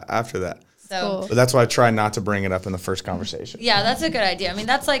friends, after that. So, cool. But that's why I try not to bring it up in the first conversation. Yeah, that's a good idea.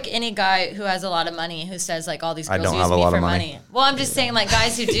 That's any guy who has a lot of money who says all these girls don't use have a me lot for of money. money. Well, I'm just saying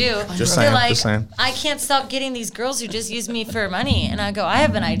guys who do. Just they're saying. I can't stop getting these girls who just use me for money. And I go, I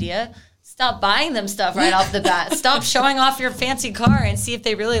have an idea. Stop buying them stuff right off the bat. Stop showing off your fancy car and see if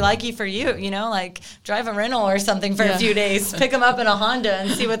they really like you for you, drive a rental or something for a few days, pick them up in a Honda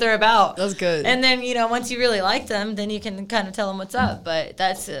and see what they're about. That's good. And then, once you really like them, then you can kind of tell them what's up. But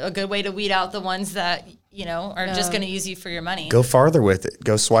that's a good way to weed out the ones that, are just going to use you for your money. Go farther with it.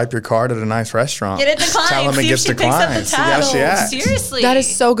 Go swipe your card at a nice restaurant. Get it declined. Tell them see it gets if she picks up the declined. tab. Seriously. That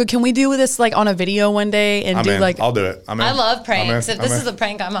is so good. Can we do this on a video one day and I'm do in. I'll do it. I love pranks. I'm If this is a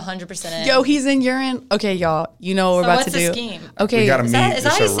prank, I'm 100% in. Yo, he's in, you're in. Okay, y'all, you know what we're about to do. What's the scheme? Okay. We gotta Is meet that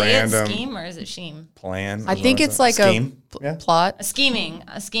how you just a say it? random Scheme or is it sheme? plan. I think it's a plot. A scheming.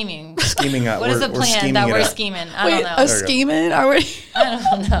 Scheming. What is the plan that we're scheming? I don't know. A scheming? Are we? I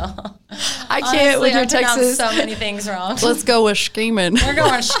don't know. I can't with your I pronounce Texas. so many things wrong. Let's go with scheming. We're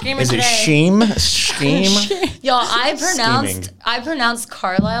going scheming Is it today. Scheme? Y'all, I pronounced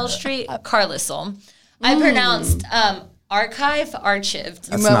Carlisle Street Carlisle. I pronounced archived.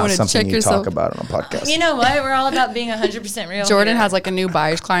 That's might not wanna something check you yourself. talk about on a podcast. You know what? We're all about being 100% real. Jordan here. has like a new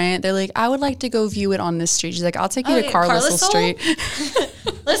buyer's client. They're like, I would like to go view it on this street. She's like, I'll take you to Okay, Carlisle Carlisle? Street.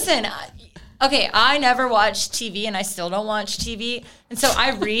 Listen, okay, I never watch TV and I still don't watch TV. And so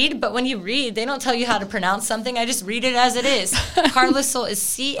I read, but when you read, they don't tell you how to pronounce something. I just read it as it is. Carlisle is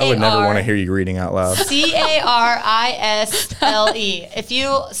C-A-R. I would never want to hear you reading out loud. C-A-R-I-S-L-E. If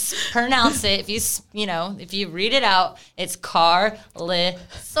you pronounce it, if you read it out, it's Carlisle.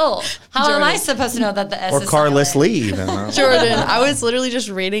 How am I supposed to know that the S Or is Carless silent? Lee, even. Jordan, I was literally just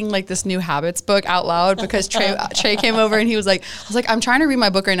reading like this new habits book out loud because Trey came over and he was like, I was like, I'm trying to read my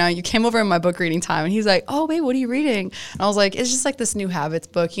book right now. You came over in my book reading time. And he's like, oh, babe, what are you reading? And I was like, it's just like this new habits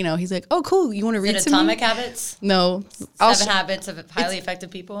book. You know, he's like, oh, cool. You want to read Is it to me? Atomic Habits? No. 7 Habits of Highly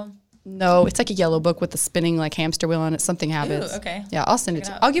Effective People? No, it's like a yellow book with a spinning like hamster wheel on it. Something habits. okay. Yeah, I'll send it to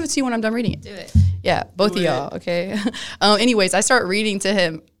you. out. I'll give it to you when I'm done reading it. Do it. Yeah, both of y'all. Okay. Anyways, I start reading to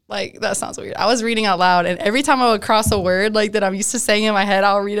him. Like, that sounds weird. I was reading out loud, and every time I would cross a word like that I'm used to saying in my head,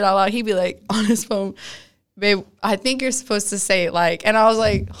 I'll read it out loud. He'd be like on his phone, babe, I think you're supposed to say it like, and I was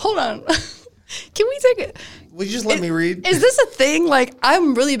like, hold on. Can we take it? Will you just let me read? Is this a thing? Like,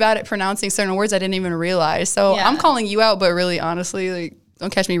 I'm really bad at pronouncing certain words I didn't even realize. So Yeah. I'm calling you out, but really, honestly, like, don't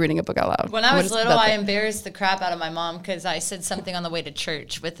catch me reading a book out loud. When I I'm was just little, that I thing. embarrassed the crap out of my mom because I said something on the way to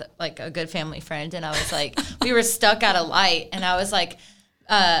church with like a good family friend, and I was like, we were stuck at a light, and I was like,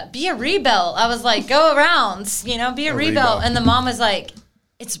 be a rebel. I was like, go around, be a rebel. rebel. And the mom was like,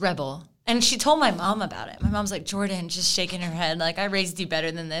 it's rebel. And she told my mom about it. My mom's like, Jordan, just shaking her head, like, I raised you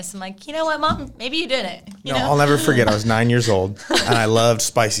better than this. I'm like, you know what, Mom? Maybe you didn't. You know? I'll never forget. I was 9 years old, and I loved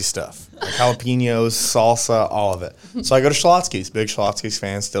spicy stuff. Like jalapenos, salsa, all of it. So I go to Schlotsky's. Big Schlotsky's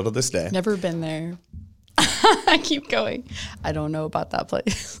fan still to this day. Never been there. I keep going. I don't know about that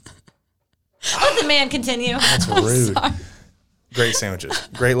place. Let the man continue. That's rude. Great sandwiches.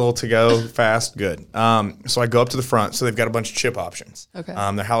 Great little to-go, fast, good. So I go up to the front. So they've got a bunch of chip options. Okay.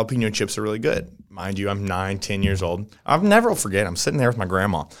 Their jalapeno chips are really good. Mind you, I'm 9, 10 years old. I'll never forget. I'm sitting there with my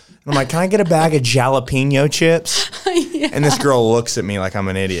grandma. And I'm like, can I get a bag of jalapeno chips? Yeah. And this girl looks at me like I'm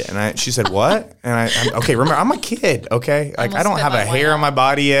an idiot. And she said, what? And I'm okay, remember, I'm a kid, okay? Like, I don't have a hair on my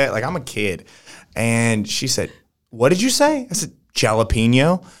body yet. Like, I'm a kid. And she said, what did you say? I said,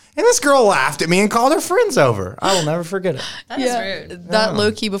 jalapeno. And this girl laughed at me and called her friends over. I will never forget it. That is rude. That low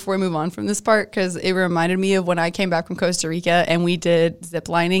key before we move on from this part, because it reminded me of when I came back from Costa Rica and we did zip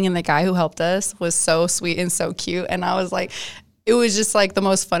lining, and the guy who helped us was so sweet and so cute. And I was like, it was just like the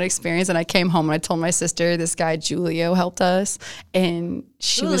most fun experience. And I came home and I told my sister, this guy Julio helped us, and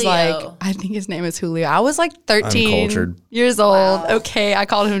she was like, I think his name is Julio. I was like 13 Uncultured. years old. Okay, I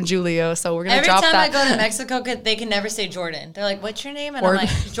called him Julio, so we're gonna Every drop time that. I go to Mexico, they can never say Jordan. They're like, what's your name? And Jordan.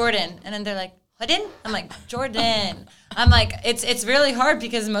 I'm like, Jordan. And then they're like, Jordan? I'm like, Jordan. I'm like, it's really hard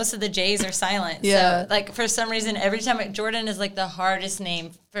because most of the J's are silent. Yeah. So, like, for some reason, every time, Jordan is like the hardest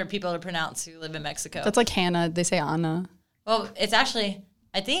name for people to pronounce who live in Mexico. That's like Hannah. They say Anna. Well, it's actually,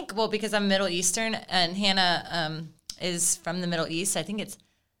 I think, because I'm Middle Eastern and Hannah is from the Middle East, I think it's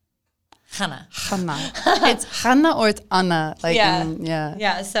Hannah. Hannah. It's Hannah or it's Anna. Like, Yeah. yeah.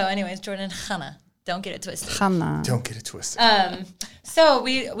 Yeah. So, anyways, Jordan, Hannah. Don't get it twisted. Hannah. Don't get it twisted. So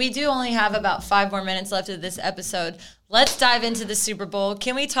we do only have about 5 more minutes left of this episode. Let's dive into the Super Bowl.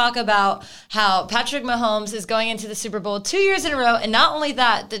 Can we talk about how Patrick Mahomes is going into the Super Bowl 2 years in a row? And not only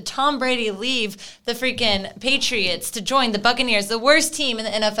that, did Tom Brady leave the freaking Patriots to join the Buccaneers, the worst team in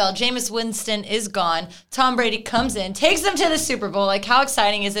the NFL? Jameis Winston is gone. Tom Brady comes in, takes them to the Super Bowl. Like, how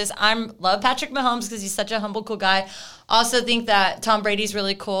exciting is this? I love Patrick Mahomes because he's such a humble, cool guy. Also think that Tom Brady's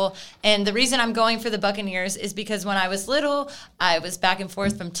really cool. And the reason I'm going for the Buccaneers is because when I was little, I was back and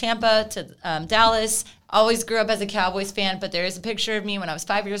forth from Tampa to Dallas. Always grew up as a Cowboys fan, but there is a picture of me when I was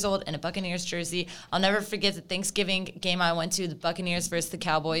 5 years old in a Buccaneers jersey. I'll never forget the Thanksgiving game I went to, the Buccaneers versus the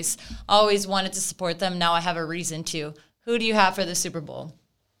Cowboys. Always wanted to support them. Now I have a reason to. Who do you have for the Super Bowl?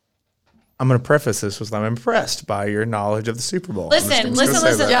 I'm going to preface this with I'm impressed by your knowledge of the Super Bowl. Listen. Yeah, Let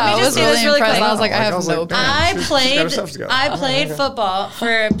I me was just do this really really impressed. quick. I was like, I have no damn, I played football for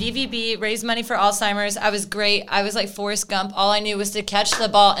BVB, raised money for Alzheimer's. I was great. I was like Forrest Gump. All I knew was to catch the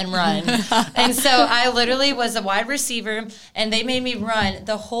ball and run. And so I literally was a wide receiver, and they made me run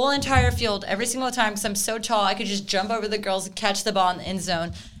the whole entire field every single time because I'm so tall. I could just jump over the girls and catch the ball in the end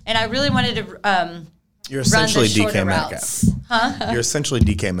zone. And I really wanted to You're run essentially the shorter DK routes. Metcalf. You're essentially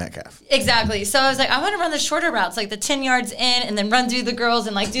DK Metcalf. Exactly. So I was like, I want to run the shorter routes, like the 10 yards in and then run through the girls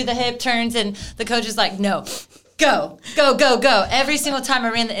and like do the hip turns. And the coach is like, no, go, go, go, go. Every single time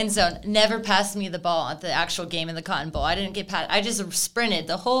I ran the end zone, never passed me the ball at the actual game in the Cotton Bowl. I didn't get past. I just sprinted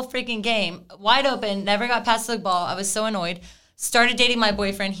the whole freaking game, wide open, never got past the ball. I was so annoyed. Started dating my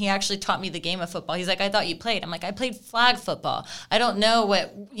boyfriend. He actually taught me the game of football. He's like, I thought you played. I'm like, I played flag football. I don't know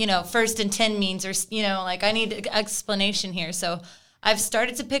what, 1st and 10 means, or, like, I need explanation here. So I've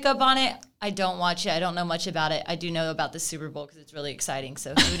started to pick up on it. I don't watch it. I don't know much about it. I do know about the Super Bowl because it's really exciting.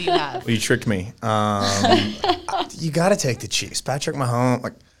 So who do you have? Well, you tricked me. You got to take the Chiefs. Patrick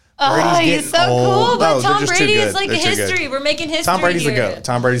Mahomes, Brady's he's so old. cool, but No, Tom Brady is They're too history. good. We're making history. Tom Brady's here. the GOAT.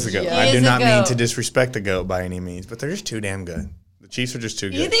 Tom Brady's the GOAT. He I is do the not mean GOAT. to disrespect the GOAT by any means, but they're just too damn good. The Chiefs are just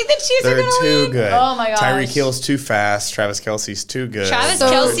too good. You think the Chiefs they're are going to too win? good. Oh, my gosh. Tyreek Hill's too fast. Travis Kelce's too good. Travis They're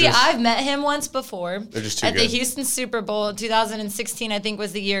Kelce, just- I've met him once before. They're just too at the good. Houston Super Bowl 2016, I think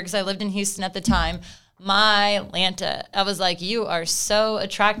was the year because I lived in Houston at the time. My Lanta, I was like, you are so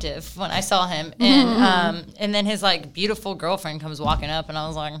attractive when I saw him, and then his beautiful girlfriend comes walking up, and I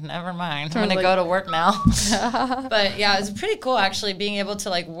was like, never mind, I'm gonna go to work now. But yeah, it was pretty cool actually being able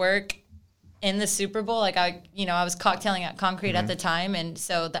to work in the Super Bowl. I was cocktailing at Concrete at the time, and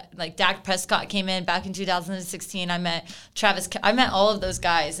so that Dak Prescott came in back in 2016. I met I met all of those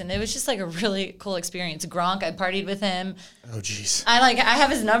guys, and it was just a really cool experience. Gronk, I partied with him. Oh, jeez. I have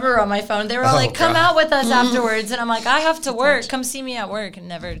his number on my phone. They were all come God. out with us afterwards, and I'm like, I have to work. Come see me at work, and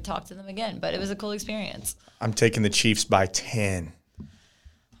never talk to them again. But it was a cool experience. I'm taking the Chiefs by 10.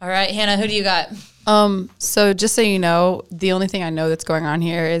 All right, Hannah, who do you got? So just so you know, the only thing I know that's going on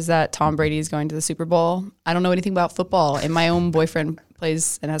here is that Tom Brady is going to the Super Bowl. I don't know anything about football, and my own boyfriend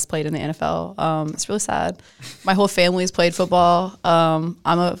plays and has played in the NFL. It's really sad. My whole family's played football. I'm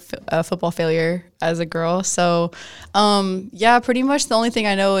a football failure as a girl. So, pretty much the only thing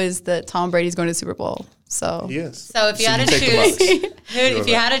I know is that Tom Brady's going to the Super Bowl. So He is. So if you had to take the choose, Bucs. if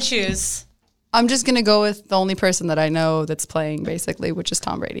you had to choose, I'm just going to go with the only person that I know that's playing, basically, which is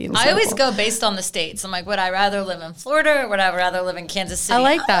Tom Brady. In the I Super always Bowl. go based on the states. I'm like, would I rather live in Florida or would I rather live in Kansas City? I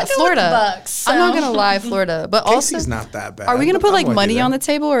like that. I'm gonna go with Florida. the Bucks, I'm not so. going to lie, Florida. But Casey's also, not that bad. are we going to put I'm with money you there. on the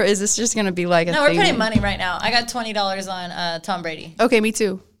table, or is this just going to be a No, we're thing? putting money right now. I got $20 on Tom Brady. Okay, me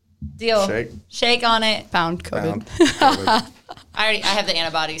too. Deal. Shake. On it. Pound COVID. Pound. I have the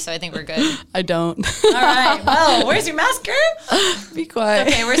antibodies, so I think we're good. I don't. All right. Well, where's your mask, girl? Be quiet.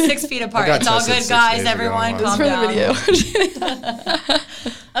 Okay, we're 6 feet apart. got It's all tested good, 6 guys. days ago. Everyone, It's calm For the down. video.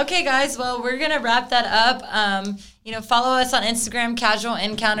 Okay, guys. Well, we're gonna wrap that up. Follow us on Instagram, Casual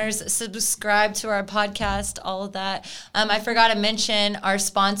Encounters. Subscribe to our podcast, all of that. I forgot to mention our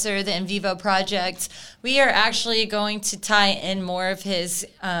sponsor, the In Vivo Project. We are actually going to tie in more of his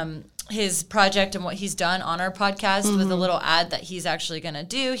project and what he's done on our podcast with a little ad that he's actually going to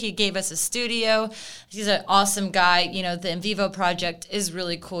do. He gave us a studio. He's an awesome guy. The In Vivo Project is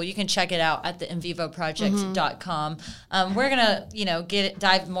really cool. You can check it out at theinvivoproject.com. We're going to,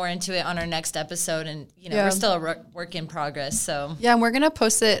 dive more into it on our next episode. And, we're still a work in progress. So Yeah, and we're going to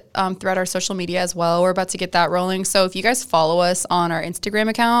post it throughout our social media as well. We're about to get that rolling. So if you guys follow us on our Instagram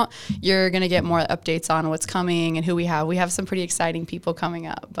account, you're going to get more updates on what's coming and who we have. We have some pretty exciting people coming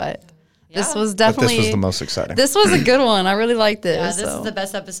up, but this was But definitely this was the most exciting. This was a good one. I really liked this. yeah, this so. is the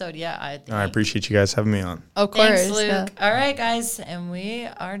best episode yet, I think. I appreciate you guys having me on. Of course. Thanks, Luke. yeah. All right, guys, and we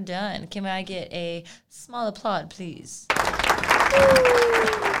are done. Can I get a small applaud, please?